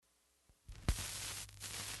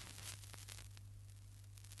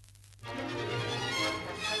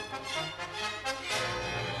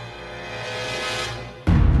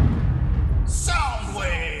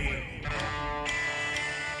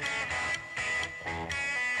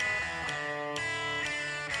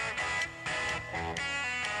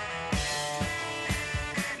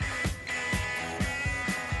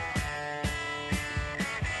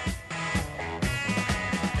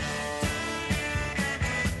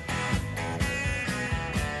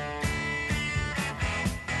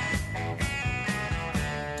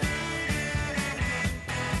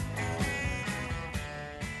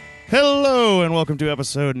Hello and welcome to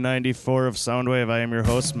episode 94 of Soundwave. I am your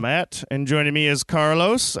host, Matt, and joining me is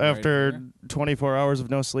Carlos after 24 hours of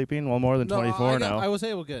no sleeping. Well, more than 24 now. I was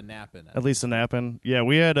able to get a nap in. At least a nap in. Yeah,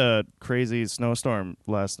 we had a crazy snowstorm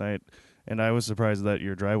last night, and I was surprised that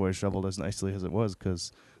your driveway shoveled as nicely as it was,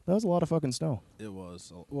 because that was a lot of fucking snow. It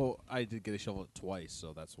was. Well, I did get a shovel twice,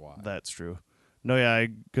 so that's why. That's true. No, yeah,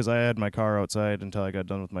 because I had my car outside until I got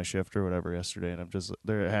done with my shift or whatever yesterday, and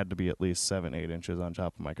there had to be at least 7-8 inches on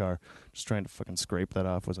top of my car. Just trying to fucking scrape that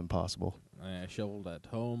off was impossible. I shoveled at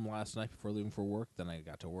home last night before leaving for work. Then I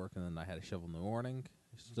got to work, and then I had a shovel in the morning.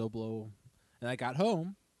 Still blow. And I got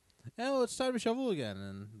home, and it's time to shovel again.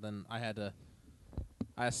 And then I had to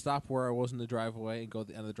stop where I was in the driveway and go to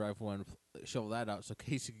the end of the driveway and shovel that out so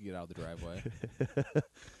Casey could get out of the driveway.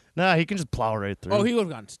 Nah, he can just plow right through. Oh, he would have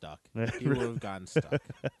gotten stuck. He would have gotten stuck.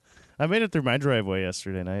 I made it through my driveway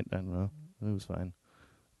yesterday night. I don't know. It was fine.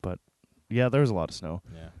 But, yeah, there was a lot of snow.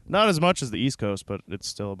 Yeah. Not as much as the East Coast, but it's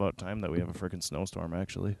still about time that we have a freaking snowstorm,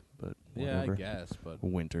 actually. But whatever. Yeah, I guess. But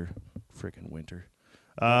Winter. Freaking winter.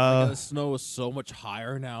 the snow is so much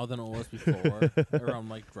higher now than it was before around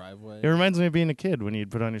my driveway. It reminds me of being a kid when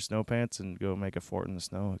you'd put on your snow pants and go make a fort in the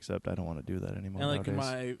snow, except I don't want to do that anymore. And like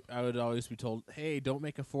nowadays. I would always be told, "Hey, don't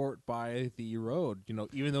make a fort by the road." You know,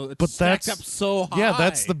 even though it's But stacked that's- up so high. Yeah,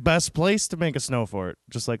 that's the best place to make a snow fort.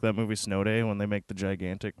 Just like that movie Snow Day when they make the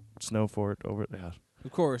gigantic snow fort over it. Yeah.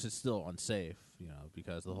 Of course, it's still unsafe, you know,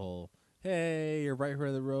 because the whole, "Hey, you're right here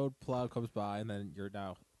on the road." Plow comes by, and then you're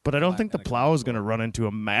now. But I don't flat think the and it plow goes is going to forward. run into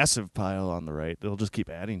a massive pile on the right. They'll just keep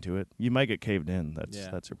adding to it. You might get caved in.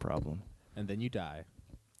 That's your problem. And then you die.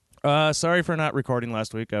 Sorry for not recording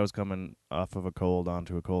last week. I was coming off of a cold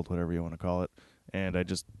onto a cold, whatever you want to call it, and I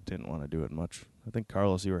just didn't want to do it much. I think,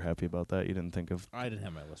 Carlos, you were happy about that. You didn't think of... I didn't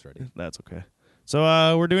have my list ready. That's okay.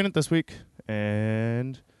 So we're doing it this week,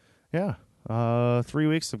 and yeah, 3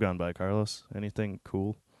 weeks have gone by, Carlos. Anything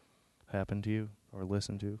cool happened to you or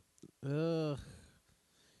listened to?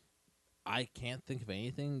 I can't think of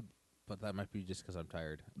anything, but that might be just because I'm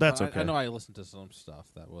tired. That's I okay. know I listened to some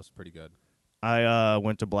stuff that was pretty good. I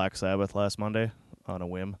went to Black Sabbath last Monday on a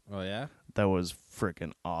whim. Oh, yeah? That was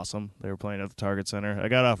freaking awesome. They were playing at the Target Center. I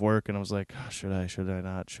got off work and I was like, should I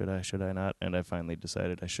not? And I finally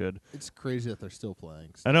decided I should. It's crazy that they're still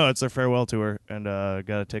playing. I know, it's their farewell tour, and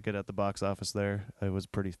got a ticket at the box office there. It was a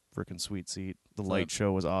pretty freaking sweet seat. The light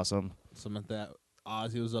show was awesome. So meant that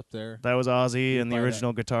Ozzy was up there. That was Ozzy and the buy that?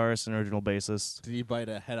 original guitarist and original bassist. Did he bite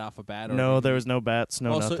a head off a bat? Or No, did there he- was no bats,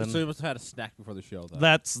 no nothing. So he must have had a snack before the show, though.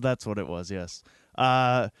 That's what it was, yes.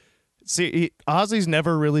 Ozzy's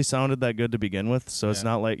never really sounded that good to begin with, so it's Yeah.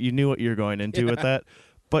 not like you knew what you were going into with that.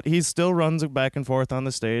 But he still runs back and forth on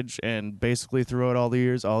the stage, and basically throughout all the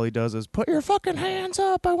years, all he does is, put your fucking hands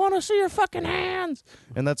up, I want to see your fucking hands.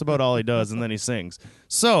 And that's about all he does, and then he sings.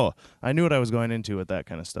 So, I knew what I was going into with that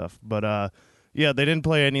kind of stuff. But, yeah, they didn't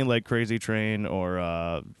play any, like, Crazy Train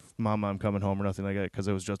or Mama, I'm Coming Home or nothing like that, because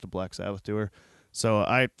it was just a Black Sabbath tour. So,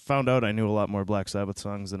 I found out I knew a lot more Black Sabbath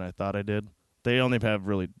songs than I thought I did. They only have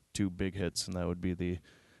really two big hits, and that would be the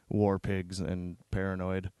War Pigs and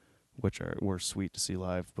Paranoid, which were sweet to see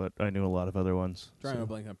live, but I knew a lot of other ones. Trying to So.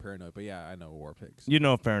 blank on Paranoid, but yeah, I know War Pigs. You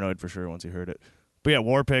know Paranoid for sure once you heard it. But yeah,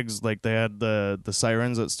 War Pigs, like they had the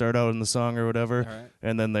sirens that start out in the song or whatever, All right.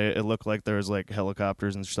 and then it looked like there was like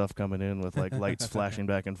helicopters and stuff coming in with like lights flashing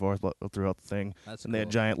back and forth throughout the thing. That's And they had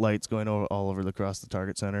cool. giant lights going all over across the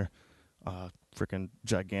Target Center. Freaking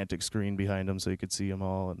gigantic screen behind them so you could see them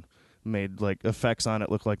all, and made like effects on it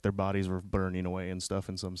look like their bodies were burning away and stuff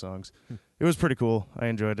in some songs. It was pretty cool. I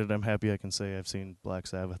enjoyed it. I'm happy I can say I've seen Black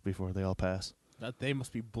Sabbath before they all pass. That they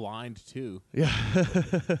must be blind too. Yeah.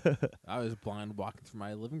 I was blind walking through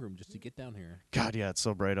my living room just to get down here. God, yeah, it's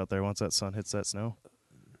so bright out there once that sun hits that snow.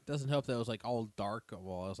 Doesn't help that it was like all dark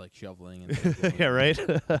while I was like shoveling. And Yeah, right?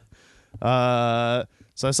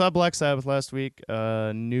 So I saw Black Sabbath last week.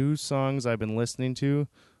 New songs I've been listening to.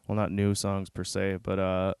 Well, not new songs per se, but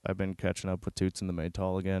I've been catching up with Toots and the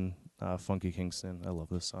Maytall again. Funky Kingston. I love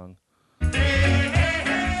this song.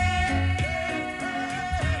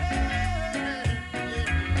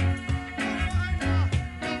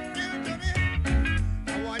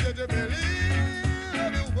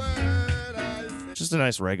 Just a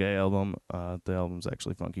nice reggae album. The album's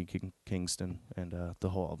actually Funky Kingston, and the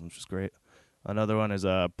whole album's just great. Another one is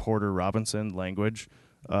Porter Robinson, Language.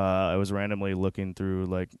 I was randomly looking through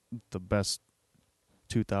like the best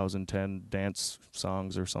 2010 dance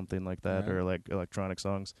songs or something like that, Right. or like electronic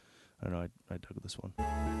songs. I don't know. I dug this one.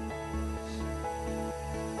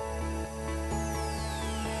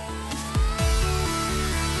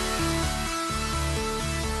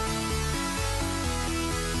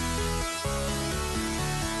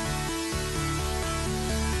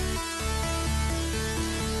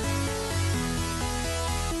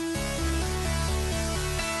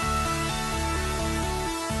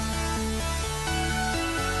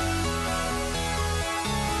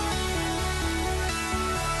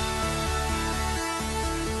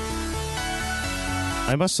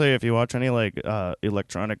 I must say, if you watch any like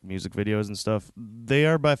electronic music videos and stuff, they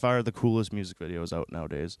are by far the coolest music videos out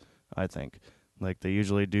nowadays. I think. Like they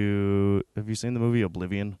usually do. Have you seen the movie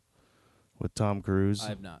Oblivion with Tom Cruise? I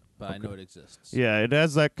have not, but I know it exists. Yeah, it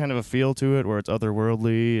has that kind of a feel to it where it's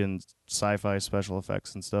otherworldly and sci-fi special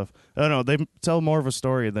effects and stuff. I don't know. They tell more of a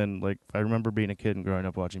story than like I remember being a kid and growing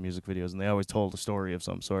up watching music videos, and they always told a story of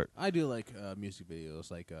some sort. I do like music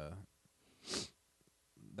videos like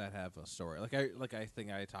that have a story. I think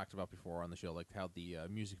I talked about before on the show, like how the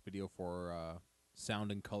music video for Sound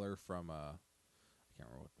and Color from I can't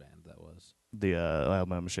remember what band that was. The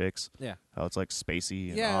Alabama Shakes. Yeah. How it's like spacey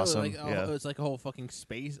and Yeah, awesome. it's like a whole fucking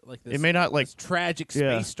space. Like this, It may not like this tragic space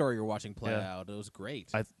yeah. story you're watching play Yeah. out. It was great.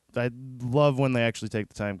 I love when they actually take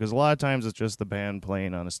the time because a lot of times it's just the band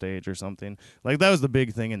playing on a stage or something. Like that was the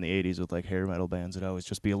big thing in the 80s with like hair metal bands. It'd always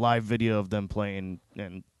just be a live video of them playing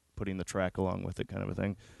and putting the track along with it kind of a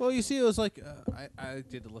thing. Well, you see, it was like I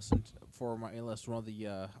did listen for my list. One of the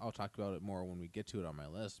I'll talk about it more when we get to it on my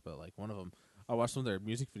list. But like one of them, I watched some of their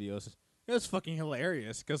music videos. It was fucking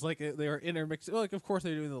hilarious because like they were intermixing. Like of course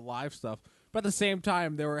they were doing the live stuff, but at the same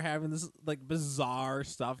time they were having this like bizarre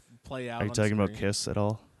stuff play out. Are you on talking about screen. Kiss at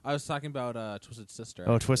all? I was talking about Twisted Sister.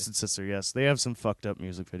 Oh, actually. Twisted Sister, yes. They have some fucked up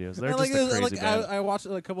music videos. They're And, just a crazy band. I watched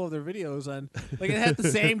like, a couple of their videos, and like it had the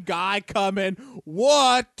same guy come in.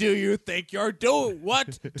 What do you think you're doing?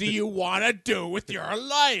 What do you want to do with your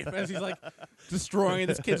life? As he's like destroying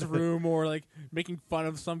this kid's room or like making fun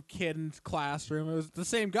of some kid in his classroom. It was the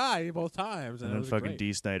same guy both times. And it then was fucking great.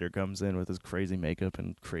 D. Snyder comes in with his crazy makeup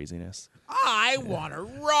and craziness. I want to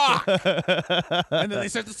rock. And then they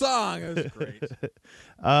start the song. It was great.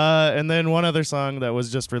 And then one other song that was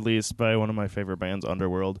just released by one of my favorite bands,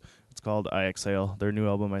 Underworld. It's called I Exhale. Their new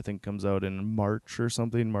album, I think, comes out in March or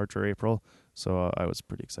something, March or April. So I was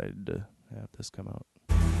pretty excited to have this come out.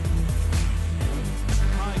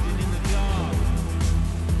 Hiding in the dark,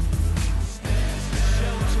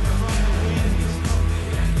 shelter from the wind.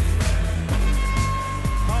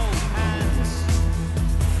 Hold hands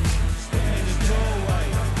in the doorway.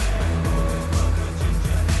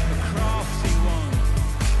 The crafty one.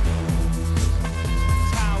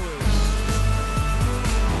 Towers.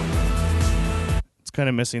 It's kind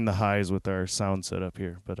of missing the highs with our sound setup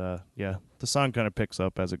here. But yeah, the song kind of picks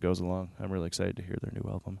up as it goes along. I'm really excited to hear their new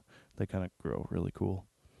album. They kind of grow really cool.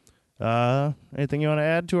 Anything you want to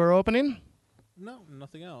add to our opening? No,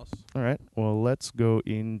 nothing else. All right. Well, let's go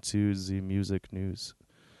into the music news.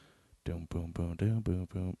 Boom, boom, boom, boom, boom,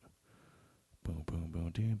 boom. Boom, boom,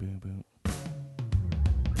 boom, boom, boom, boom.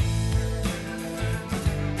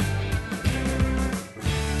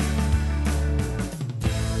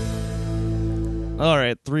 All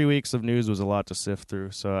right, 3 weeks of news was a lot to sift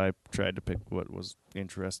through, so I tried to pick what was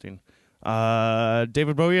interesting.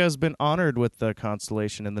 David Bowie has been honored with the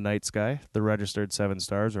constellation in the night sky. The registered 7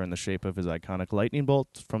 stars are in the shape of his iconic lightning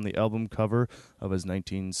bolt from the album cover of his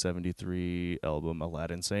 1973 album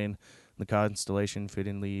Aladdin Sane. The constellation,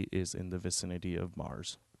 fittingly, is in the vicinity of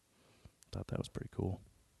Mars. Thought that was pretty cool.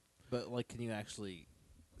 But like, can you actually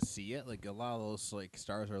see it? Like a lot of those like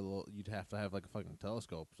stars are a little, you'd have to have like a fucking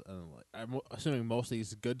telescope. And like, I'm assuming most of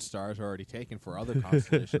these good stars are already taken for other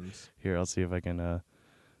constellations. Here, I'll see if I can.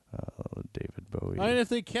 David Bowie. I mean, if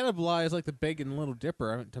they cannibalize like the Big and Little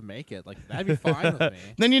Dipper to make it, like that'd be fine with me.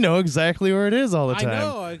 Then you know exactly where it is all the I time.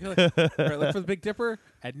 know. I could, like, all right, look for the Big Dipper,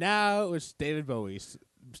 and now it's David Bowie's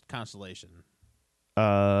constellation.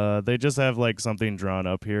 They just have like something drawn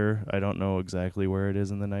up here. I don't know exactly where it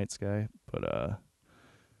is in the night sky, but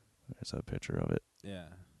there's a picture of it. Yeah,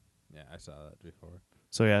 I saw that before.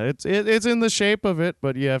 So yeah, it's in the shape of it,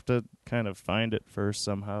 but you have to kind of find it first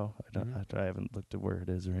somehow. I haven't looked at where it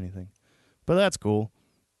is or anything, but that's cool.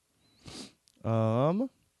 Vinyl,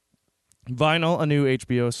 a new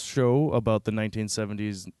HBO show about the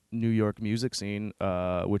 1970s New York music scene,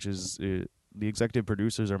 which is the executive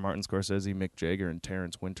producers are Martin Scorsese, Mick Jagger, and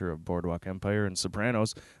Terrence Winter of Boardwalk Empire and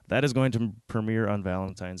Sopranos. That is going to premiere on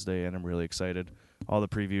Valentine's Day, and I'm really excited. All the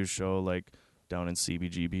previews show like down in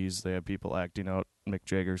CBGB's, they have people acting out Mick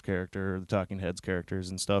Jagger's character, the Talking Heads characters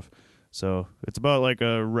and stuff. So it's about like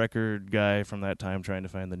a record guy from that time trying to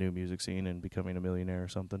find the new music scene and becoming a millionaire or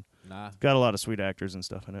something. Nah. Got a lot of sweet actors and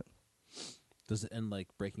stuff in it. Does it end like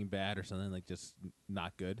Breaking Bad or something, like just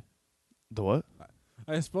not good? The what?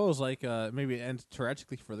 I suppose like maybe it ends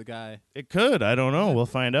tragically for the guy. It could. I don't know. We'll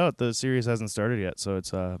find out. The series hasn't started yet, so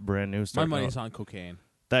it's brand new. My starting money's out. on cocaine.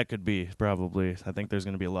 That could be, probably. I think there's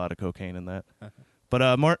going to be a lot of cocaine in that.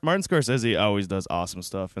 But Martin Scorsese always does awesome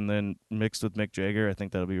stuff, and then mixed with Mick Jagger, I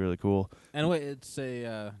think that'll be really cool. And wait, it's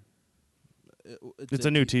a It's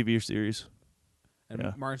a new TV series. And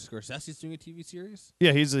Yeah. Martin Scorsese's doing a TV series.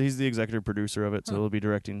 Yeah, he's the executive producer of it, so Huh. he'll be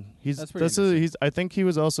directing. That's pretty interesting. He's I think he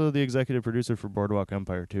was also the executive producer for Boardwalk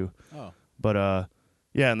Empire too. Oh, But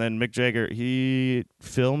yeah, and then Mick Jagger, he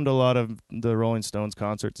filmed a lot of the Rolling Stones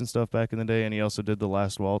concerts and stuff back in the day, and he also did The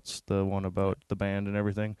Last Waltz, the one about the band and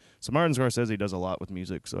everything. So Martin Scorsese does a lot with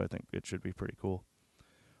music, so I think it should be pretty cool.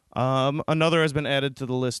 Another has been added to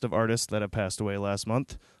the list of artists that have passed away last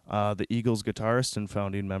month. The Eagles guitarist and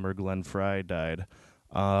founding member Glenn Frey died.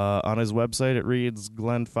 On his website, it reads,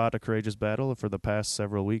 Glenn fought a courageous battle for the past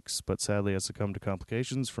several weeks, but sadly has succumbed to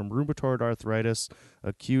complications from rheumatoid arthritis,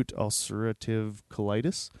 acute ulcerative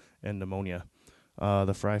colitis, and pneumonia.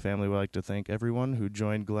 The Frey family would like to thank everyone who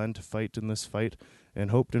joined Glenn to fight in this fight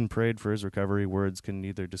and hoped and prayed for his recovery. Words can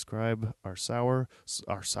neither describe our sour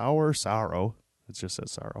sorrow, it just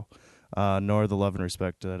says sorrow, nor the love and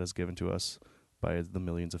respect that is given to us by the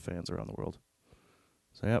millions of fans around the world.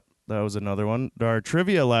 So, yep, that was another one. Our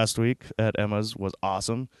trivia last week at Emma's was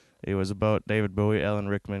awesome. It was about David Bowie, Alan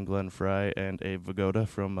Rickman, Glenn Frey, and Abe Vigoda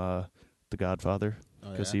from The Godfather,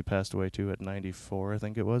 because he passed away too at 94, I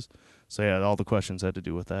think it was. So, yeah, all the questions had to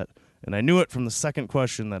do with that. And I knew it from the second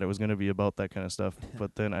question that it was going to be about that kind of stuff,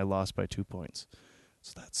 but then I lost by 2 points.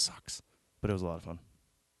 So that sucks. But it was a lot of fun.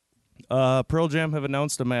 Pearl Jam have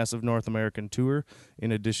announced a massive North American tour.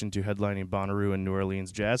 In addition to headlining Bonnaroo and New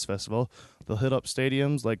Orleans Jazz Festival, they'll hit up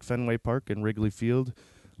stadiums like Fenway Park and Wrigley Field,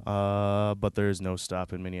 but there's no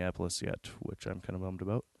stop in Minneapolis yet, which I'm kind of bummed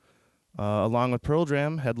about. Along with Pearl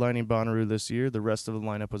Jam headlining Bonnaroo this year, the rest of the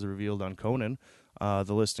lineup was revealed on Conan.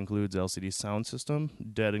 The list includes LCD Sound System,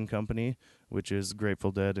 Dead and Company, which is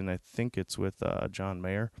Grateful Dead, and I think it's with John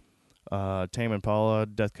Mayer, Tame Impala,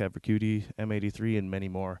 Death Cab for Cutie, M83, and many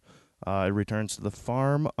more. It returns to the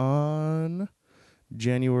farm on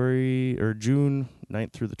June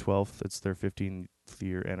 9th through the 12th. It's their 15th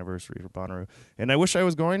year anniversary for Bonnaroo. And I wish I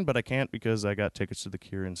was going, but I can't because I got tickets to The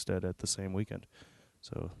Cure instead at the same weekend.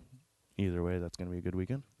 So either way, that's going to be a good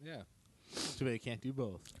weekend. yeah. Too bad you can't do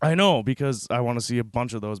both. I know, because I want to see a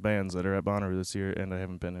bunch of those bands that are at Bonnaroo this year, and I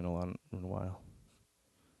haven't been in a while.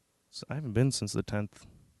 So I haven't been since the 10th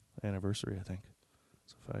anniversary, I think.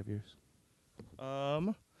 So 5 years.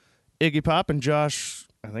 Iggy Pop and Josh,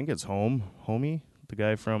 I think it's Homie, the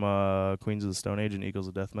guy from Queens of the Stone Age and Eagles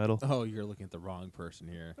of Death Metal. Oh, you're looking at the wrong person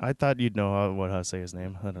here. I thought you'd know how to say his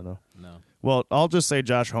name. I don't know. No. Well, I'll just say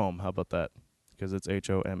Josh Homme. How about that? Because it's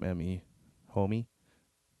Homme. Homie.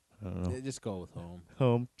 I don't know. Just go with home.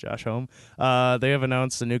 Home, Josh Home. They have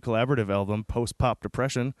announced a new collaborative album, Post Pop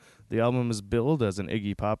Depression. The album is billed as an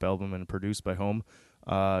Iggy Pop album and produced by Home.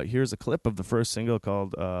 Here's a clip of the first single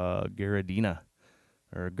called Gardenia,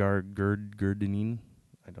 or Gardinin.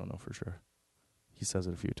 I don't know for sure. He says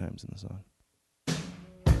it a few times in the song.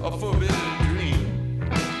 A forbidden dream,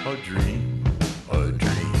 a dream, a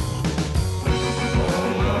dream.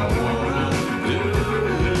 All I wanna do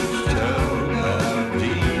is tell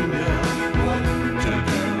Gardenia what to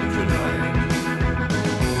do tonight.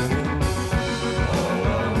 All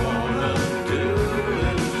I wanna do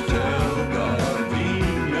is tell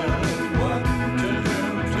Gardenia what to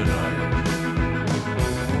do tonight.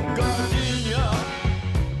 Gardenia,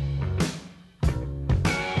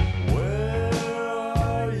 where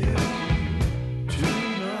are you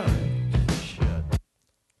tonight? Shit.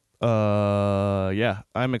 Yeah,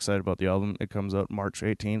 I'm excited about the album. It comes out March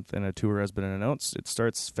 18th, and a tour has been announced. It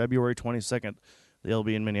starts February 22nd. They'll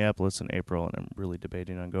be in Minneapolis in April, and I'm really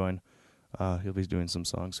debating on going. He'll be doing some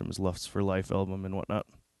songs from his Lust for Life album and whatnot.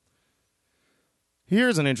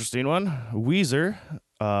 Here's an interesting one. Weezer.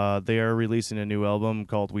 They are releasing a new album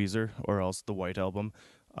called Weezer, or else the White Album.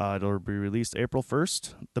 It'll be released April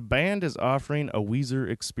 1st. The band is offering a Weezer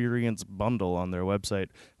Experience bundle on their website,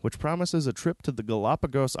 which promises a trip to the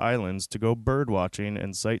Galapagos Islands to go bird watching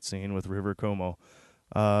and sightseeing with River Como.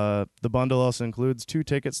 The bundle also includes 2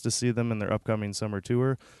 tickets to see them in their upcoming summer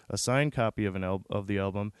tour, a signed copy of of the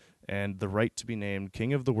album, and the right to be named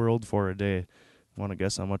King of the World for a day. Want to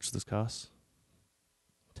guess how much this costs?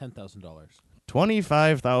 $10,000.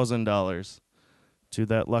 $25,000 to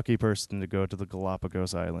that lucky person to go to the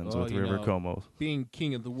Galapagos Islands Oh, with you River know, Como. Being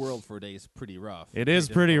king of the world for a day is pretty rough. It is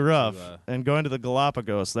pretty difficult rough. to, And going to the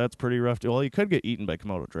Galapagos, that's pretty rough. Well, you could get eaten by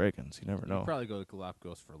Komodo dragons. You never you'd know. probably go to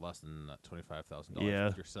Galapagos for less than $25,000 Yeah.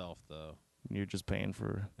 with yourself, though. You're just paying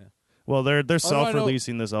for... Yeah. Well, they're I know-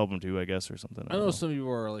 self-releasing this album, too, I guess, or something. I know some people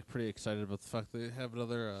are like pretty excited about the fact they have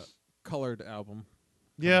another colored album.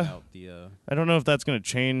 Yeah. Out. I don't know if that's going to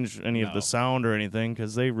change any of No. the sound or anything,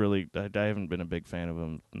 because they really... I haven't been a big fan of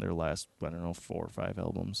them in their last, 4 or 5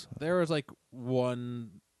 albums. There was like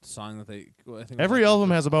one song that they. I think it was, Every like,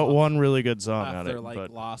 album after- has about one really good song on After it, like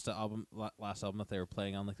but last album that they were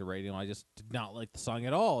playing on like the radio, I just did not like the song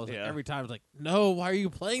at all. It was like, Yeah. every time I was like, no, why are you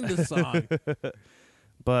playing this song?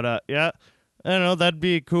 But yeah, I don't know. That'd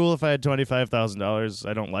be cool if I had $25,000.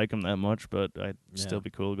 I don't like them that much, but I'd Yeah. still be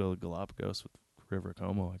cool to go to Galapagos with River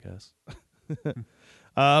Como, I guess.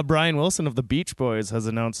 Brian Wilson of the Beach Boys has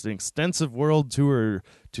announced an extensive world tour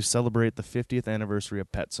to celebrate the 50th anniversary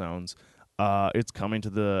of Pet Sounds. It's coming to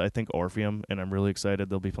the, I think, Orpheum, and I'm really excited.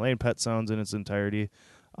 They'll be playing Pet Sounds in its entirety.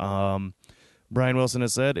 Brian Wilson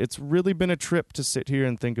has said, "It's really been a trip to sit here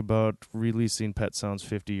and think about releasing Pet Sounds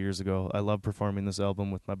 50 years ago. I love performing this album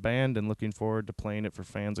with my band and looking forward to playing it for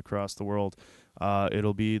fans across the world.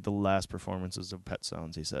 It'll be the last performances of Pet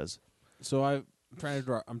Sounds," he says. So I'm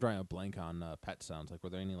drawing a blank on Pet Sounds. Like, were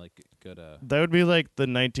there any like good? That would be like the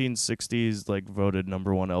 1960s, like voted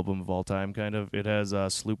 #1 album of all time, kind of. It has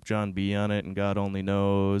Sloop John B on it, and God Only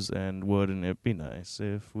Knows, and Wouldn't It Be Nice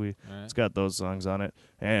if we. All right. It's got those songs on it,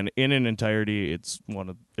 and in an entirety, it's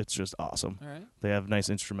just awesome. All right. They have nice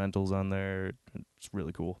instrumentals on there. It's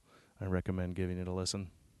really cool. I recommend giving it a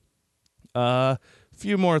listen.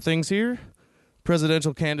 Few more things here.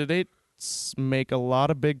 Presidential candidates make a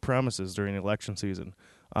lot of big promises during election season.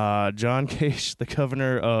 John Kasich, the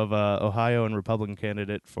governor of Ohio and Republican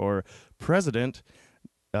candidate for president,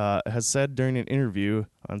 has said during an interview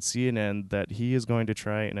on CNN that he is going to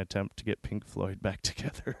try and attempt to get Pink Floyd back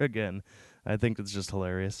together again. I think it's just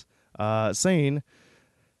hilarious. Saying,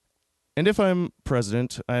 "And if I'm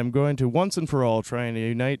president, I am going to once and for all try and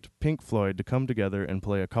unite Pink Floyd to come together and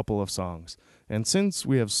play a couple of songs. And since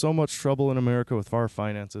we have so much trouble in America with our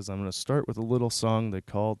finances, I'm going to start with a little song they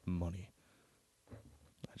called Money."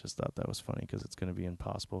 I just thought that was funny because it's going to be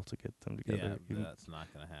impossible to get them together. Yeah, Even that's not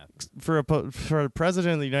gonna happen. for a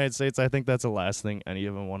president of the United States, I think that's the last thing any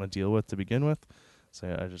of them want to deal with to begin with. So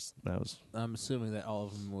yeah, I'm assuming that all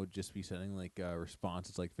of them would just be sending like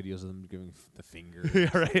responses, like videos of them giving the finger.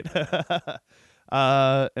 Yeah, right.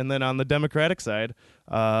 And then on the Democratic side,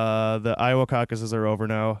 the Iowa caucuses are over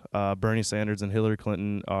now. Bernie Sanders and Hillary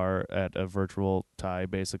Clinton are at a virtual tie,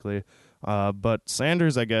 basically. But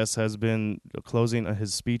Sanders, I guess, has been closing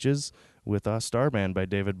his speeches with Starman by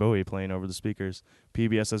David Bowie playing over the speakers.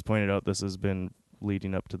 PBS has pointed out this has been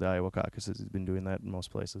leading up to the Iowa caucuses. He's been doing that in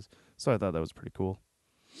most places. So I thought that was pretty cool.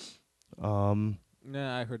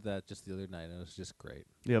 Yeah, I heard that just the other night, and it was just great.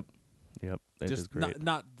 Yep. It is Just great.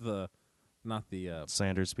 not the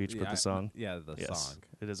Sanders speech, but the song. The Yes, song.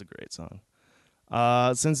 it is a great song.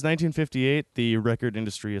 Since 1958, the Record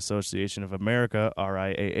Industry Association of America,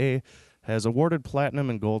 RIAA, has awarded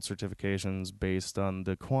platinum and gold certifications based on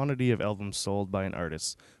the quantity of albums sold by an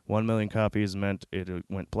artist. 1 million copies meant it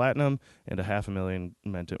went platinum, and 500,000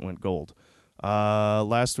 meant it went gold.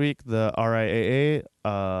 Last week, the RIAA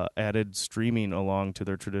added streaming along to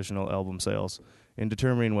their traditional album sales in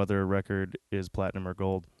determining whether a record is platinum or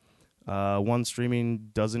gold. One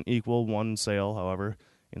streaming doesn't equal one sale, however.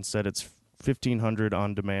 Instead, it's 1,500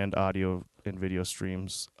 on-demand audio and video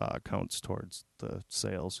streams counts towards the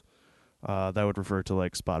sales. That would refer to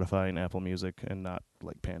like Spotify and Apple Music, and not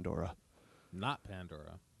like Pandora. Not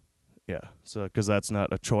Pandora. Yeah, so because that's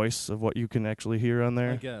not a choice of what you can actually hear on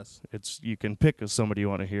there. I guess. It's you can pick somebody you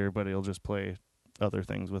want to hear, but it'll just play other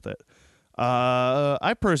things with it.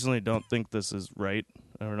 I personally don't think this is right.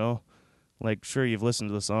 I don't know. Like, sure, you've listened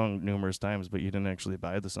to the song numerous times, but you didn't actually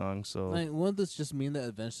buy the song, so... Like, won't this just mean that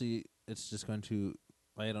eventually it's just going to...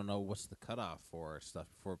 I don't know what's the cutoff for stuff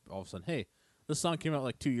before all of a sudden, hey, this song came out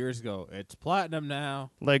like 2 years ago. It's platinum now.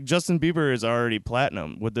 Like, Justin Bieber is already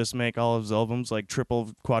platinum. Would this make all of his albums, like, triple,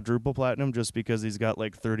 quadruple platinum just because he's got,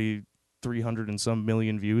 like, 300 and some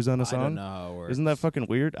million views on a song? I don't know how it works. Isn't that fucking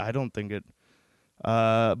weird? I don't think it...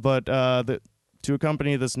 To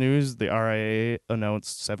accompany this news, the RIA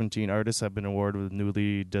announced 17 artists have been awarded with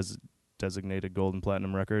newly designated gold and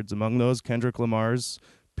platinum records. Among those, Kendrick Lamar's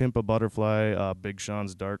Pimp a Butterfly, Big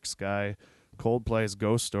Sean's Dark Sky, Coldplay's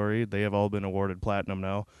Ghost Story. They have all been awarded platinum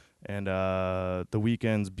now. And The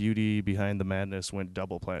Weeknd's Beauty Behind the Madness went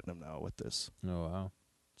double platinum now with this. Oh, wow.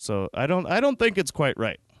 So I don't think it's quite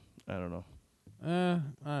right. I don't know.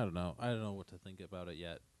 I don't know. I don't know what to think about it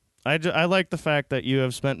yet. I like the fact that you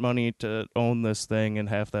have spent money to own this thing, and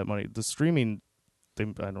half that money, the streaming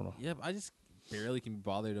thing, I don't know. Yeah, but I just barely can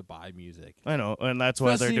bother to buy music. I know, and that's why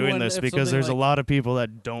they're Especially doing when this, if because something there's a like- lot of people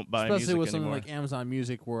that don't buy Especially music with something anymore. like Amazon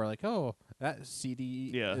Music, where like, oh, that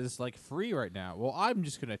CD Yeah. is like free right now. Well, I'm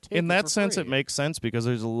just gonna take. In it that for sense, free. it makes sense because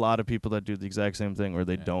there's a lot of people that do the exact same thing where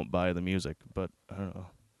they Yeah. don't buy the music. But I don't know.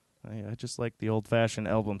 I just like the old-fashioned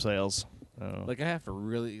album sales. I don't know. Like I have to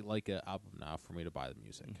really like an album now for me to buy the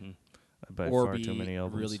music. Mhm. buy or far be too many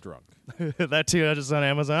albums. really drunk. That too, just on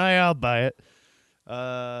Amazon. I'll buy it.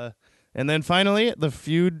 And then finally, the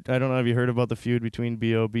feud. I don't know if you heard about the feud between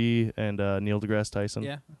B.O.B. and Neil deGrasse Tyson.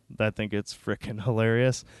 Yeah. I think it's freaking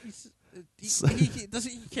hilarious. He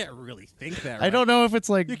can't really think that. Right? I don't know if it's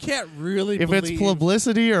like You can't really if it's believe-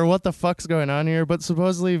 publicity or what the fuck's going on here, but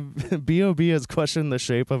supposedly B.O.B. has questioned the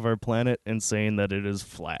shape of our planet and saying that it is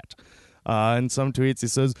flat. In some tweets, he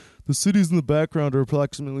says, "The cities in the background are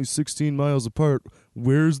approximately 16 miles apart.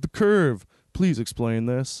 Where's the curve? Please explain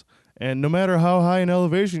this. And no matter how high in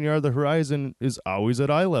elevation you are, the horizon is always at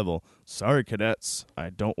eye level. Sorry, cadets. I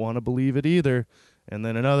don't want to believe it either." And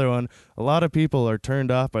then another one, "A lot of people are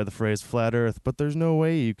turned off by the phrase flat earth, but there's no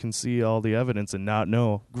way you can see all the evidence and not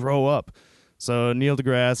know. Grow up." So Neil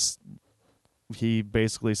deGrasse, he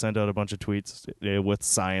basically sent out a bunch of tweets with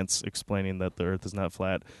science explaining that the earth is not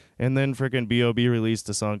flat. And then freaking B.O.B. released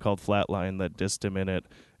a song called Flatline that dissed him in it.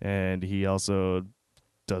 And he also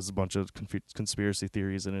does a bunch of conspiracy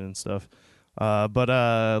theories in it and stuff. But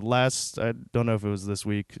last, I don't know if it was this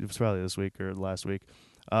week, it was probably this week or last week,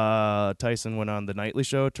 Tyson went on The Nightly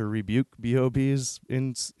Show to rebuke B.O.B.'s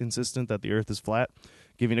insistence that the earth is flat,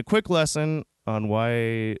 giving a quick lesson on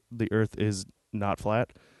why the earth is not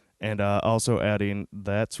flat, and also adding,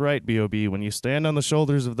 "That's right, B.O.B., when you stand on the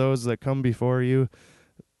shoulders of those that come before you,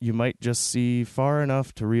 you might just see far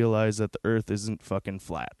enough to realize that the earth isn't fucking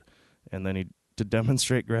flat." And then to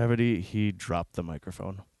demonstrate gravity, he dropped the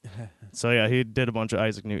microphone. So yeah, he did a bunch of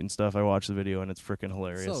Isaac Newton stuff. I watched the video and it's freaking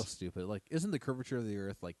hilarious. So stupid. Like, isn't the curvature of the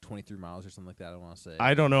Earth like 23 miles or something like that? I want to say.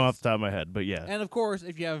 I don't know off the top of my head, but yeah. And of course,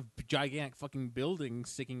 if you have gigantic fucking buildings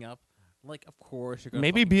sticking up, like, of course you're gonna.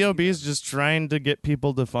 Maybe fucking see B.O.B. is that. just trying to get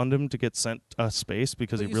people to fund him to get sent space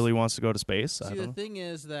because But he you really wants to go to space. I See, don't the know. thing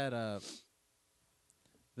is that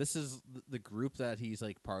this is the group that he's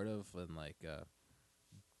like part of, and like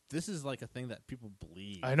this is like a thing that people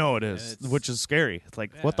believe. I know it And is, it's- which is scary. It's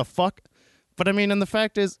like, what Yeah. the fuck? But I mean, and the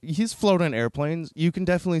fact is, he's floating airplanes. You can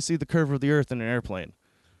definitely see the curve of the earth in an airplane.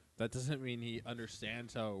 That doesn't mean he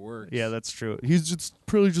understands how it works. Yeah, that's true. He's just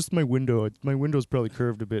probably just my window. My window's probably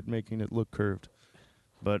curved a bit, making it look curved.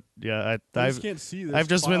 But yeah, I've can't see this. I've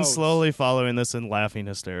just been slowly following this and laughing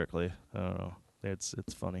hysterically. I don't know. It's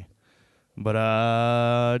funny.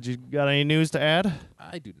 But you got any news to add?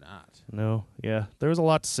 I do not. No. Yeah, there was a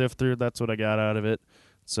lot to sift through. That's what I got out of it.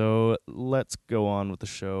 So let's go on with the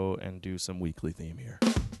show and do some weekly theme here.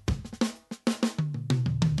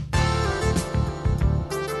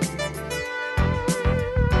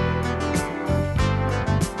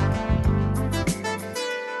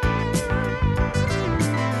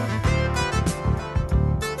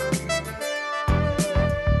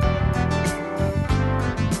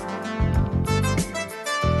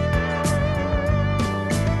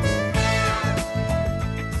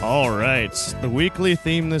 All right. The weekly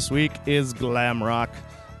theme this week is glam rock,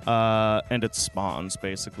 and it spawns,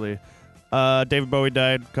 basically. David Bowie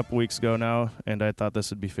died a couple weeks ago now, and I thought this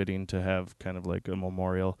would be fitting to have kind of like a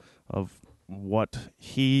memorial of what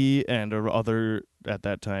he and other at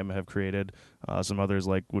that time have created. Some others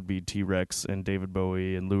like would be T-Rex and David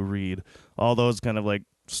Bowie and Lou Reed. All those kind of like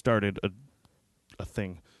started a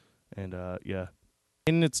thing. And yeah.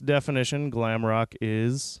 In its definition, glam rock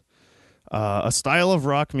is a style of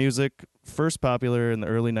rock music first popular in the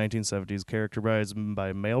early 1970s, characterized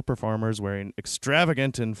by male performers wearing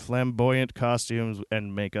extravagant and flamboyant costumes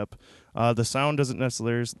and makeup. The sound doesn't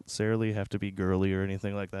necessarily have to be girly or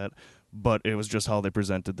anything like that, but it was just how they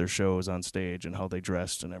presented their shows on stage and how they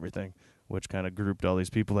dressed and everything, which kind of grouped all these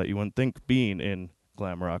people that you wouldn't think being in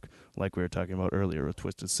glam rock, like we were talking about earlier with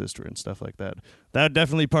Twisted Sister and stuff like that. That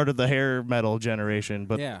definitely part of the hair metal generation,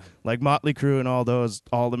 but yeah. like Motley Crue and all those,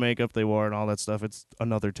 all the makeup they wore and all that stuff, it's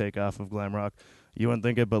another takeoff of glam rock. You wouldn't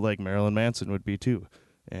think it, but like Marilyn Manson would be too,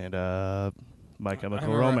 and My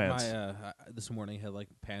Chemical Romance. This morning had like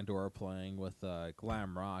Pandora playing with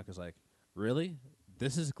glam rock. I was like, really?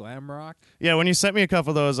 This is glam rock? Yeah, when you sent me a couple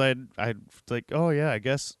of those, I'd like, oh yeah, I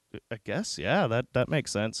guess, yeah, that makes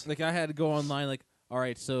sense. Like I had to go online, like, all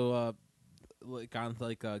right, so like on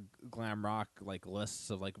like glam rock like lists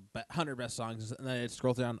of like 100 best songs, and then I'd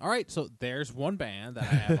scroll down. All right, so there's one band that I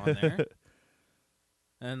have on there,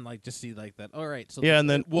 and like just see like that. All right, so Yeah, and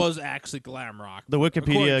then it was actually glam rock. The according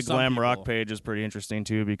to Wikipedia some glam rock people. page is pretty interesting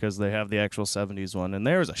too because they have the actual 70s one, and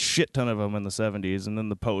there's a shit ton of them in the 70s, and then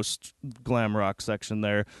the post glam rock section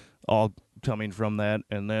there, all coming from that,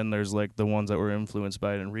 and then there's like the ones that were influenced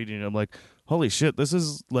by it, and reading them like, holy shit, this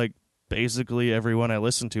is like basically everyone I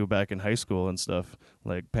listened to back in high school and stuff,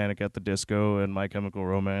 like Panic at the Disco and My Chemical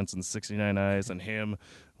Romance and 69 Eyes and Him,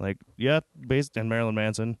 like, yeah, based and Marilyn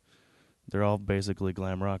Manson. They're all basically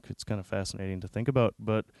glam rock. It's kind of fascinating to think about.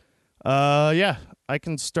 But yeah, I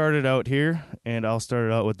can start it out here, and I'll start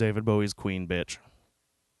it out with David Bowie's Queen Bitch.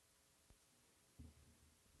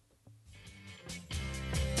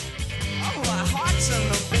 Oh, my heart's in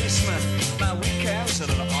the basement. My weekend's at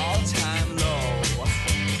an all-time low.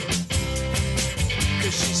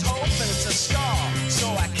 'Cause she's hoping to score, so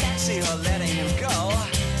I can't see her letting him go.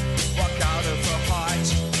 Walk out of her heart,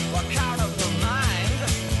 walk out of her mind.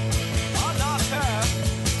 Oh, not her.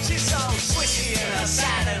 She's so swishy in her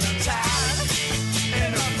satin and tan.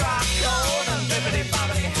 In her frock coat and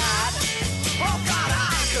bibbidi-bobbidi hat. Oh, God,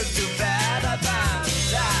 I could do better than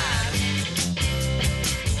that.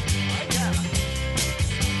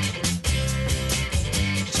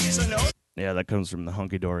 Yeah, that comes from the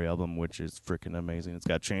Hunky Dory album, which is freaking amazing. It's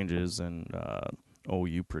got Changes and Oh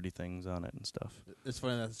You Pretty Things on it and stuff. It's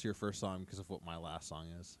funny that's your first song because of what my last song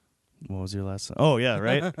is. What was your last song? Oh, yeah,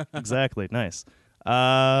 right? Exactly. Nice.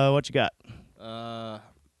 What you got?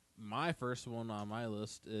 My first one on my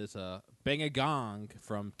list is Bang a Gong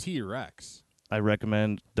from T-Rex. I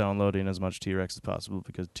recommend downloading as much T-Rex as possible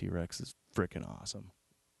because T-Rex is freaking awesome.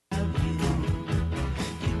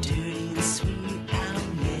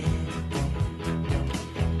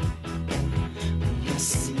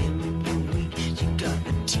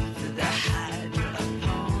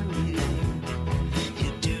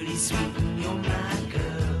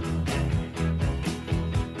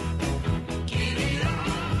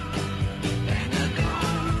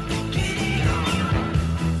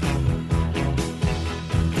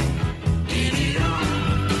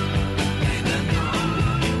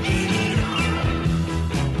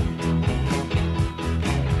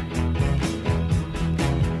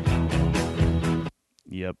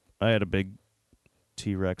 Yep, I had a big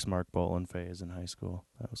T-Rex Mark Bolan phase in high school.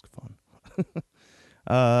 That was fun.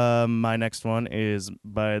 My next one is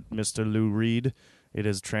by Mr. Lou Reed. It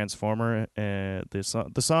is Transformer.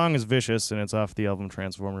 The song is Vicious, and it's off the album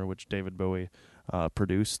Transformer, which David Bowie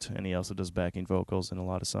produced, and he also does backing vocals in a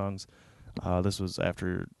lot of songs. This was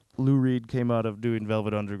after Lou Reed came out of doing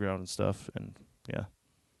Velvet Underground and stuff, and yeah.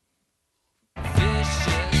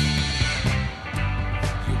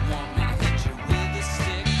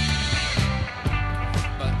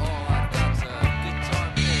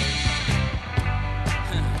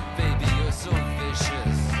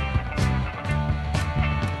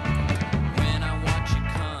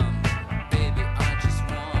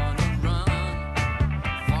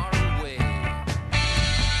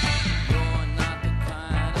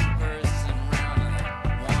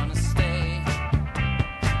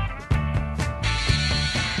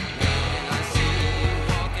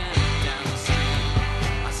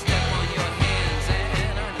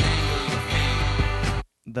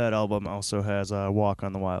 That album also has Walk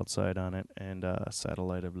on the Wild Side on it and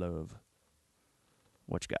Satellite of Love.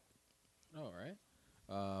 What you got? All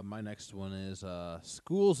right. My next one is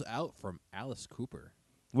School's Out from Alice Cooper.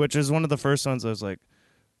 Which is one of the first ones I was like,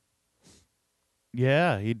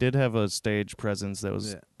 yeah, he did have a stage presence that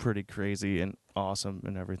was pretty crazy and awesome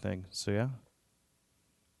and everything. So, yeah.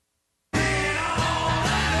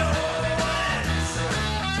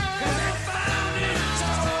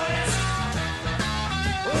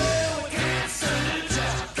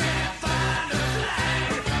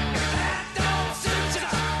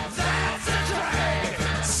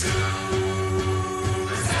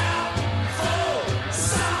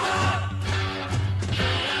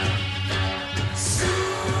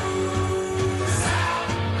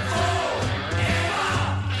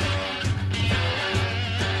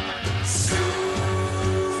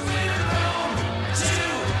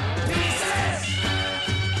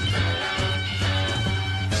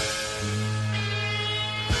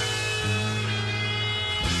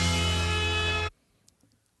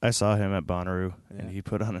 I saw him at Bonnaroo, and he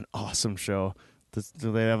put on an awesome show.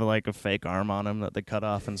 They have like a fake arm on him that they cut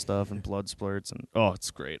off and stuff, and blood splurts, and it's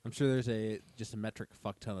great. I'm sure there's just a metric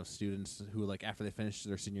fuck ton of students who, like, after they finish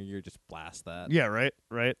their senior year, just blast that. Yeah, right.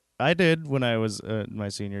 I did when I was my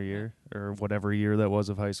senior year, or whatever year that was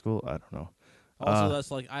of high school. I don't know. Also, that's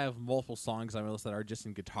like, I have multiple songs on my list that are just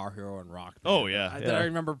in Guitar Hero and Rock Band. Oh, yeah. That I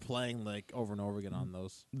remember playing, like, over and over again on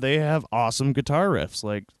those. They have awesome guitar riffs.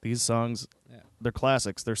 Like, these songs, they're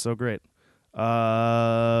classics. They're so great.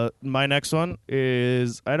 My next one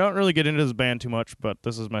is, I don't really get into this band too much, but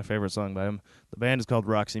this is my favorite song by them. The band is called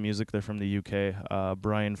Roxy Music. They're from the UK.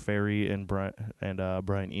 Brian Ferry and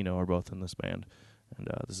Brian Eno are both in this band. And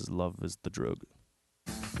this is Love is the Drug.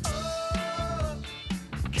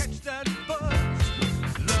 Catch that buzz.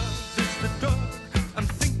 Love is the drug I'm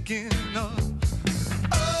thinking of.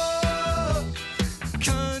 Oh,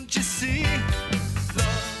 can't you see?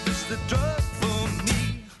 Love is the drug.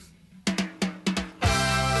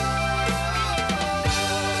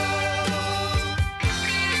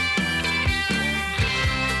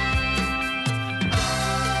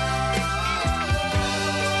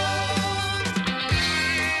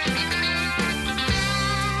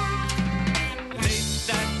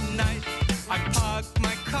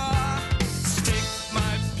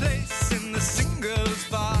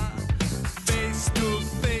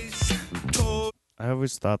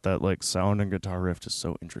 always thought that like sound and guitar riff is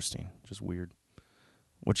so interesting, just weird.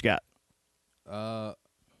 What you got? I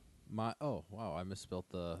misspelled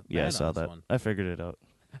the Yeah, I band saw on this that. one. I figured it out.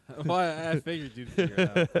 Well, I figured you'd figure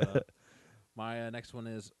it out. My next one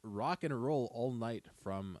is Rock and Roll All Night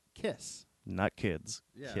from Kiss. Not kids.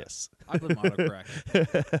 Yeah. Kiss. I put autocorrect.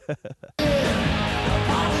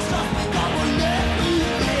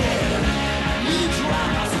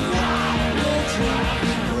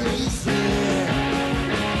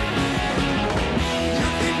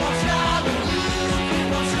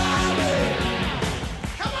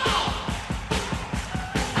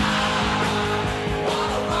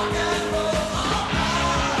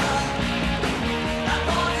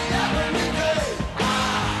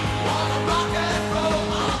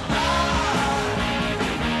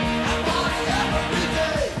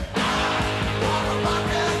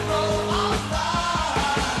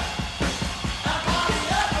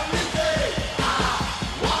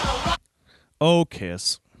 Oh,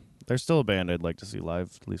 Kiss. They're still a band I'd like to see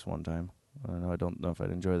live at least one time. I don't know if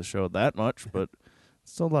I'd enjoy the show that much, but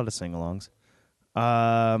still a lot of sing-alongs.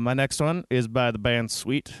 My next one is by the band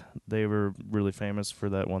Sweet. They were really famous for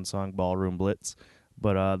that one song, Ballroom Blitz.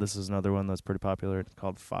 But this is another one that's pretty popular. It's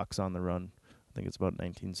called Fox on the Run. I think it's about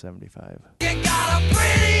 1975. You got a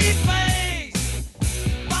pretty face,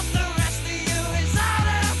 but the rest of you is out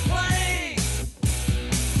of place.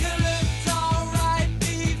 You looked alright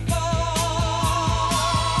before.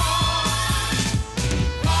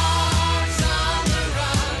 Fox on the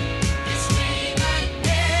run, you scream and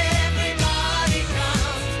everybody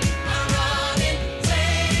comes a-running.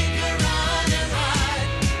 Take a run and hide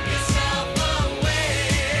yourself away.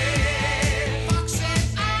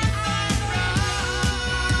 Foxes on the run,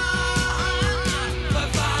 but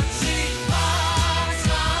Foxy Fox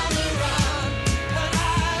on the run, but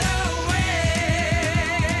hide away.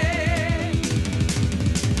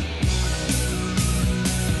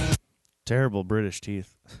 Terrible British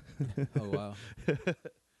teeth. Oh, wow.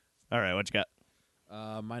 All right, what you got?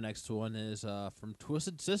 My next one is from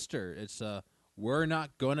Twisted Sister. It's We're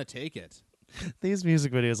Not Gonna Take It. These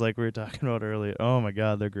music videos like we were talking about earlier, oh my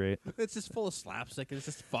God, they're great. It's just full of slapstick. It's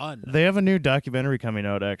just fun. They have a new documentary coming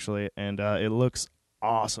out, actually, and it looks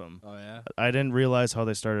awesome. Oh, yeah? I didn't realize how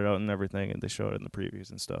they started out and everything, and they showed it in the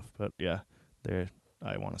previews and stuff. But yeah,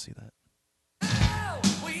 I want to see that.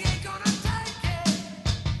 We ain't gonna take it.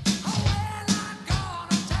 Oh, we're not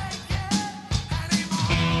gonna take it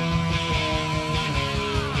anymore.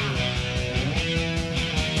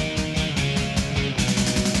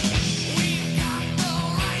 We've got the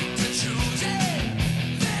right to choose it.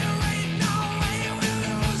 There ain't no way we'll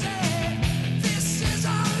lose it. This is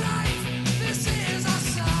our life. This is our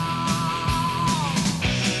song.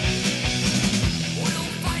 We'll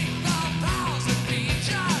fight the powers that be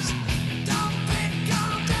just. Don't pick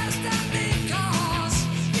on destiny, 'cause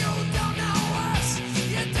you don't know us,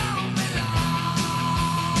 you don't belong.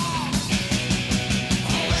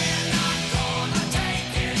 Oh, we're not gonna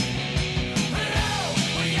take it. No,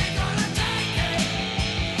 we ain't gonna take it.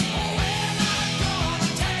 Oh, we're not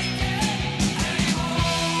gonna take it anymore.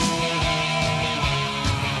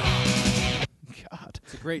 God.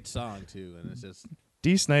 It's a great song, too, and it's just...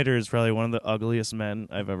 Dee Snider is probably one of the ugliest men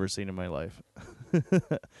I've ever seen in my life.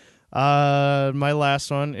 My last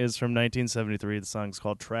one is from 1973. The song's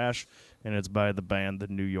called Trash, and it's by the band The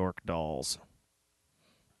New York Dolls.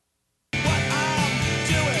 What I'm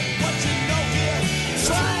doing, what you know here,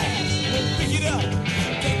 trash, we'll pick it up,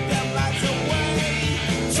 take them lights away,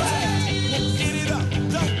 trash, we'll get it up,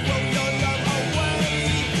 don't throw your love away,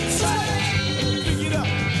 trash, we'll pick it up,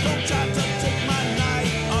 don't try to take my night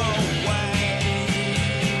away,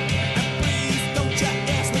 and please don't you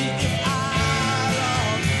ask me if I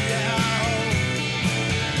love you,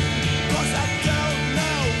 'cause I don't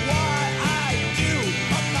know why I do,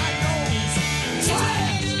 up my nose,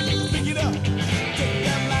 trash, pick it up, take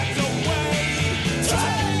them lights away,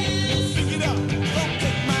 trash, pick it up, don't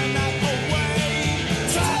take my night away,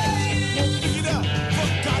 trash, pick it up, for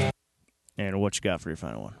God. And what you got for your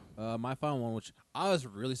final one? my final one, which I was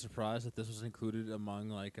really surprised that this was included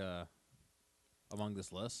among, among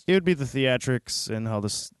this list. It would be the theatrics and how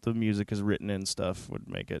the music is written and stuff would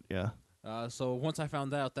make it, yeah. So once I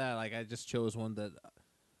found out that, I just chose one that,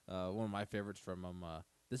 one of my favorites from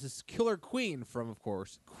this is Killer Queen from, of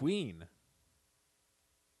course, Queen.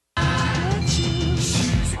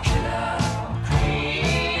 She's a killer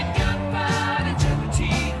queen, gunpowder, integrity,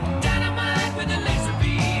 dynamite with a laser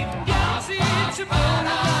beam, Yossi, it's a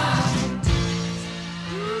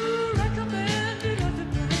Ooh, recommended of the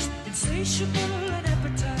best, insatiable and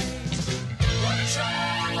appetite. What a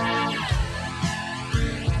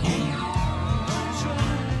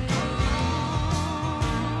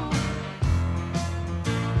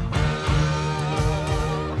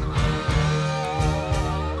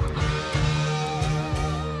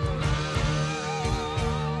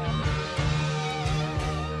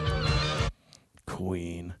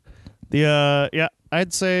queen.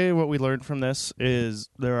 I'd say what we learned from this is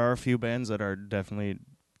there are a few bands that are definitely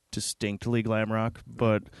distinctly glam rock,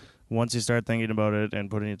 but once you start thinking about it and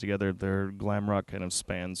putting it together, their glam rock kind of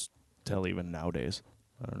spans till even nowadays.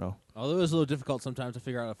 I don't know. Although it's a little difficult sometimes to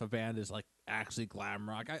figure out if a band is like actually glam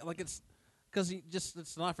rock. It's because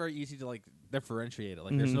it's not very easy to like differentiate it.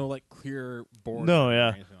 Like there's no like clear board. No, or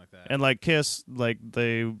yeah. anything like that. And like Kiss, like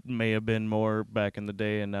they may have been more back in the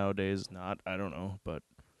day and nowadays not. I don't know, but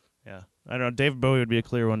yeah. I don't know. David Bowie would be a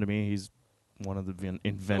clear one to me. He's one of the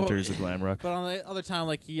inventors of glam rock. But on the other time,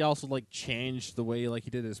 like he also like changed the way like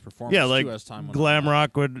he did his performance. Yeah, like too, as time went glam on.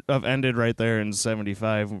 rock would have ended right there in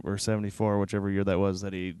 75 or 74, whichever year that was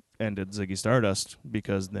that he ended Ziggy Stardust,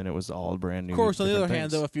 because then it was all brand new. Of course, on the other different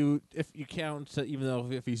hand, things. though, if you count, even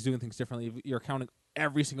though if he's doing things differently, you're counting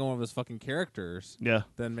every single one of his fucking characters. Yeah,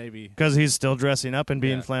 Then maybe because he's still dressing up and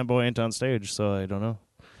being Yeah. flamboyant on stage. So I don't know.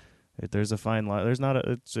 There's a fine line. There's not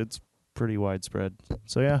a. It's pretty widespread.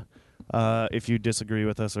 So yeah. If you disagree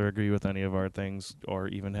with us or agree with any of our things, or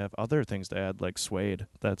even have other things to add, like Suede,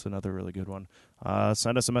 that's another really good one.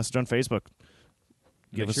 Send us a message on Facebook.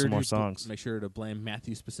 Give us some more songs. Make sure to blame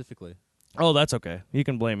Matthew specifically. Oh, that's okay. You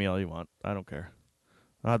can blame me all you want. I don't care.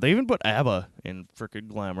 They even put ABBA in frickin'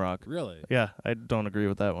 glam rock. Really? Yeah, I don't agree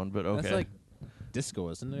with that one, but okay. That's like disco,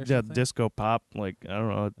 isn't it? or yeah, something? disco pop. Like I don't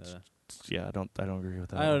know. Yeah. Yeah, I don't agree with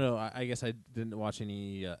that. I don't one. know. I guess I didn't watch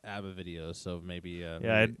any ABBA videos, so maybe. Yeah,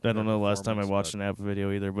 maybe I their don't know the last time I performance, watched but- an ABBA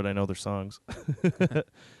video either, but I know their songs.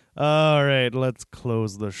 All right, let's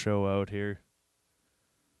close the show out here.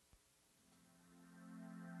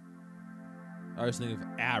 I was thinking of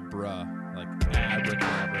Abra, like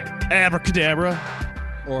abracadabra, Abracadabra,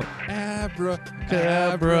 or Abra,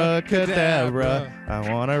 abracadabra.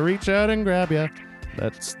 I want to reach out and grab ya.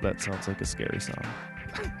 That sounds like a scary song.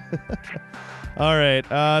 All right.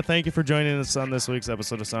 Thank you for joining us on this week's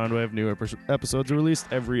episode of Soundwave. New episodes are released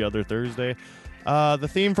every other Thursday. The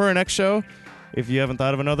theme for our next show, if you haven't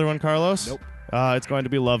thought of another one, Carlos? Nope. It's going to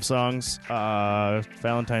be love songs.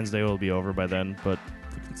 Valentine's Day will be over by then, but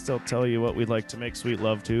we can still tell you what we'd like to make sweet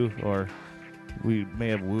love to, or we may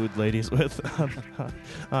have wooed ladies with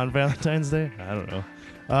on Valentine's Day. I don't know.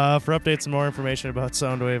 For updates and more information about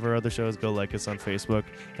Soundwave or other shows, go like us on Facebook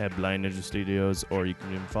at Blind Ninja Studios, or you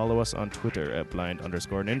can even follow us on Twitter at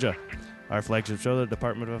blind_ninja. Our flagship show, The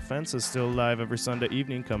Department of Offense, is still live every Sunday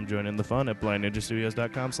evening. Come join in the fun at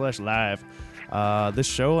blindninjastudios.com/live. This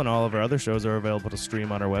show and all of our other shows are available to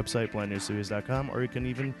stream on our website, blindninjastudios.com, or you can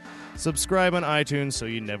even subscribe on iTunes so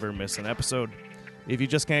you never miss an episode. If you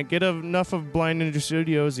just can't get enough of Blind Ninja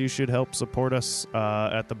Studios, you should help support us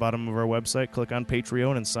at the bottom of our website. Click on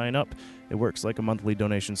Patreon and sign up. It works like a monthly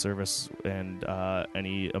donation service, and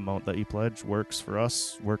any amount that you pledge works for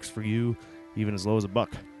us, works for you, even as low as $1.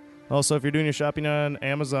 Also, if you're doing your shopping on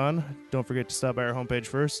Amazon, don't forget to stop by our homepage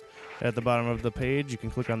first. At the bottom of the page, you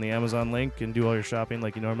can click on the Amazon link and do all your shopping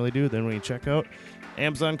like you normally do. Then when you check out,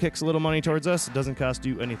 Amazon kicks a little money towards us. It doesn't cost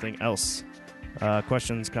you anything else.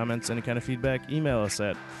 Questions, comments, any kind of feedback, email us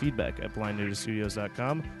at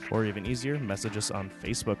feedback@blindninjastudios.com, or even easier, message us on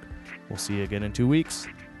Facebook. We'll see you again in 2 weeks.